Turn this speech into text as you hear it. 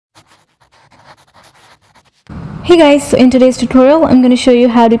Hey guys, so in today's tutorial I'm going to show you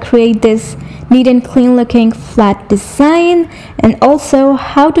how to create this neat and clean looking flat design, and also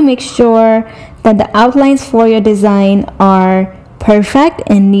how to make sure that the outlines for your design are perfect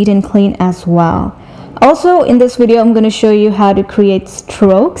and neat and clean as well. Also in this video I'm going to show you how to create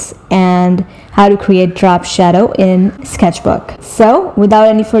strokes and how to create drop shadow in Sketchbook. So without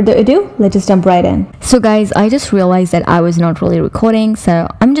any further ado, let's just jump right in. So guys, I just realized that I was not really recording, so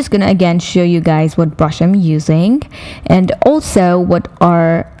I'm just gonna again show you guys what brush I'm using and also what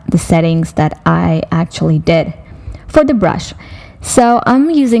are the settings that I actually did for the brush. So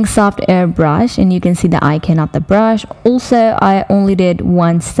I'm using soft air brush, and you can see the icon of the brush. Also, I only did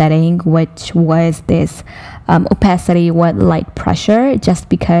one setting, which was this opacity with light pressure, just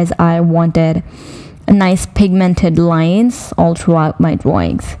because I wanted a nice pigmented lines all throughout my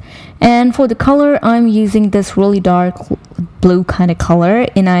drawings. And for the color, I'm using this really dark blue kind of color,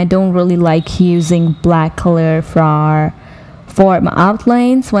 and I don't really like using black color for my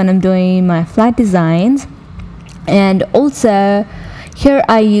outlines when I'm doing my flat designs. And also here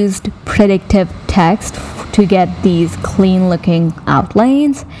I used predictive text to get these clean looking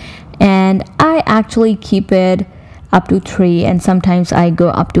outlines, and I actually keep it up to 3, and sometimes I go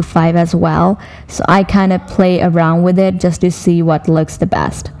up to 5 as well. So I kind of play around with it just to see what looks the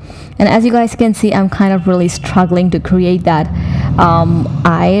best. And as you guys can see, I'm kind of really struggling to create that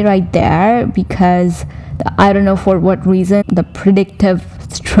eye right there, because I don't know for what reason the predictive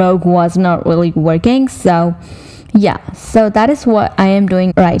stroke was not really working. So yeah, so that is what I am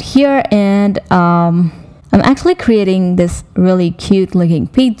doing right here. And I'm actually creating this really cute looking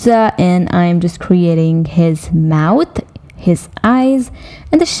pizza, and I'm just creating his mouth, his eyes,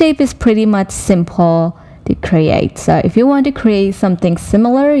 and the shape is pretty much simple to create. So if you want to create something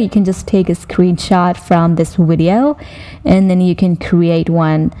similar, you can just take a screenshot from this video and then you can create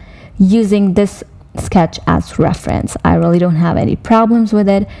one using this sketch as reference. I really don't have any problems with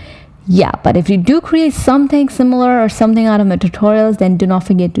it. Yeah, but if you do create something similar or something out of my tutorials, then do not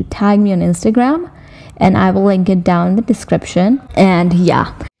forget to tag me on Instagram, and I will link it down in the description. And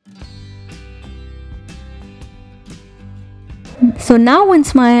yeah, so now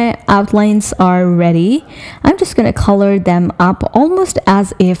once my outlines are ready, I'm just gonna color them up almost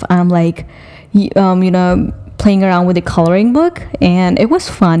as if I'm like playing around with a coloring book. And it was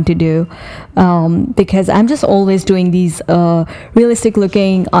fun to do because I'm just always doing these realistic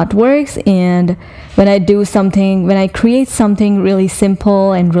looking artworks, and when I create something really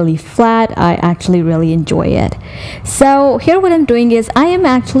simple and really flat, I actually really enjoy it. So here what I'm doing is I am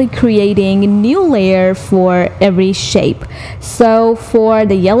actually creating a new layer for every shape. So for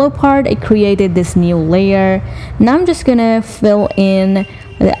the yellow part, I created this new layer. Now I'm just gonna fill in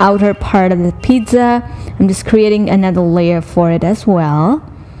the outer part of the pizza. I'm just creating another layer for it as well.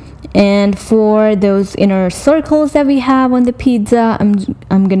 And for those inner circles that we have on the pizza,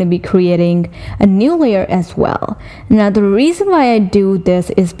 I'm gonna be creating a new layer as well. Now the reason why I do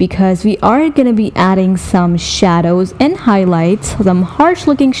this is because we are gonna be adding some shadows and highlights, some harsh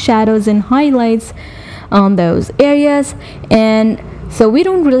looking shadows and highlights on those areas, and so we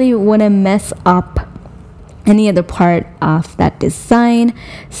don't really want to mess up any other part of that design.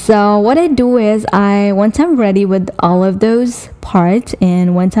 So what I do is once I'm ready with all of those parts,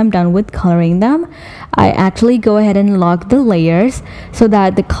 and once I'm done with coloring them, I actually go ahead and lock the layers so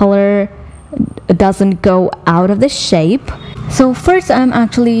that the color doesn't go out of the shape. So first I'm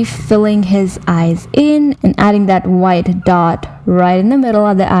actually filling his eyes in and adding that white dot right in the middle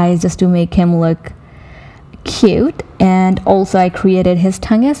of the eyes just to make him look cute. And also I created his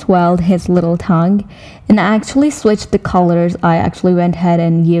tongue as well, his little tongue, and I actually switched the colors. I actually went ahead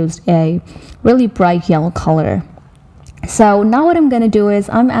and used a really bright yellow color. So now what I'm gonna do is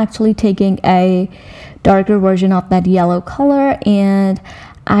I'm actually taking a darker version of that yellow color, and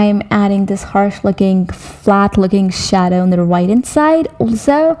I'm adding this harsh looking flat looking shadow on the right hand side.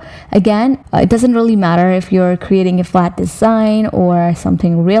 Also again, it doesn't really matter if you're creating a flat design or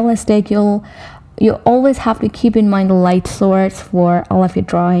something realistic, you always have to keep in mind the light source for all of your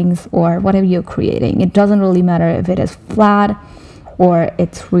drawings or whatever you're creating. It doesn't really matter if it is flat or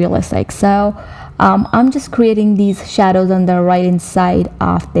it's realistic. So I'm just creating these shadows on the right hand side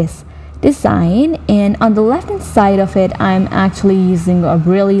of this design, and on the left hand side of it I'm actually using a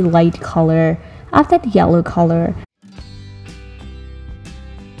really light color of that yellow color.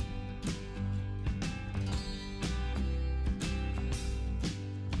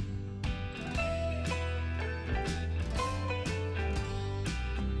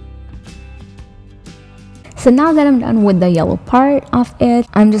 So now that I'm done with the yellow part of it,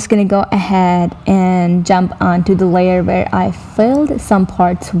 I'm just gonna go ahead and jump onto the layer where I filled some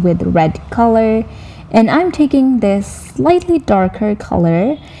parts with red color, And I'm taking this slightly darker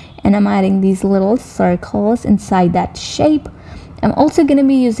color and I'm adding these little circles inside that shape. I'm also going to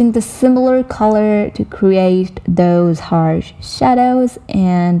be using the similar color to create those harsh shadows,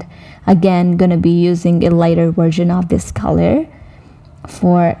 and again going to be using a lighter version of this color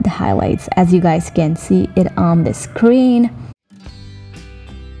for the highlights, as you guys can see it on the screen.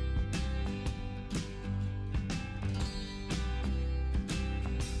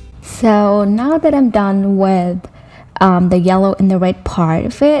 So now that I'm done with the yellow and the red part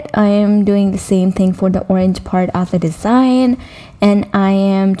of it, I am doing the same thing for the orange part of the design, and I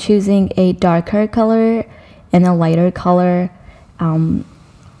am choosing a darker color and a lighter color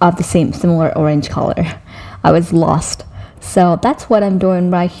of the same similar orange color. I was lost. So that's what I'm doing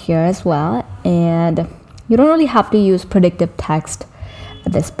right here as well, and you don't really have to use predictive text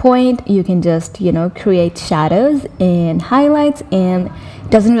at this point. You can just, you know, create shadows and highlights, and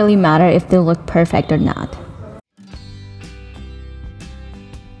it doesn't really matter if they look perfect or not.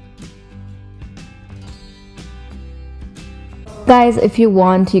 Guys, if you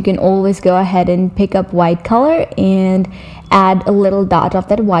want, you can always go ahead and pick up white color and add a little dot of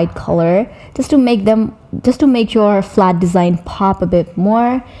that white color just to make your flat design pop a bit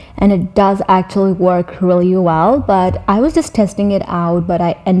more, and it does actually work really well. But I was just testing it out, but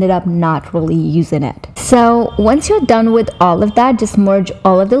I ended up not really using it. So once you're done with all of that, just merge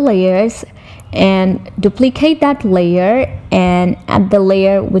all of the layers and duplicate that layer, and add the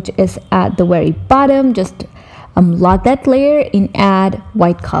layer which is at the very bottom, just lock that layer and add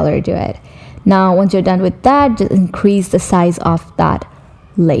white color to it. Now once you're done with that, just increase the size of that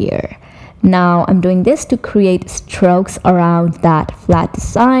layer. Now I'm doing this to create strokes around that flat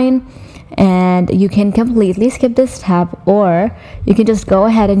design, and you can completely skip this step, or you can just go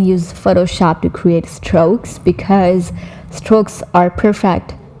ahead and use Photoshop to create strokes, because strokes are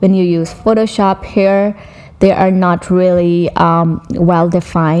perfect when you use Photoshop. Here they are not really well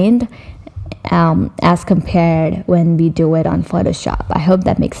defined as compared when we do it on Photoshop. I hope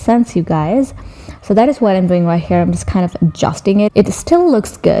that makes sense, you guys. So that is what I'm doing right here. I'm just kind of adjusting it. It still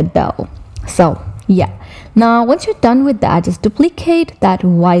looks good though. So yeah, now once you're done with that, just duplicate that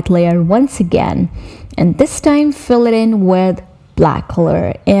white layer once again, and this time fill it in with black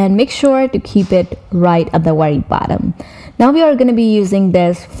color, and make sure to keep it right at the very bottom. Now we are going to be using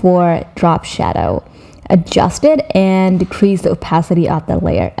this for drop shadow. Adjust it and decrease the opacity of the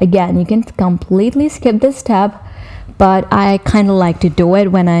layer. Again, you can completely skip this step, but I kind of like to do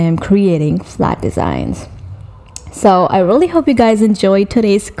it when I am creating flat designs. So I really hope you guys enjoyed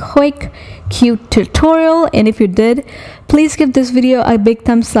today's quick, cute tutorial, and if you did, please give this video a big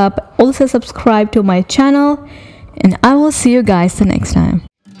thumbs up. Also subscribe to my channel, and I will see you guys the next time.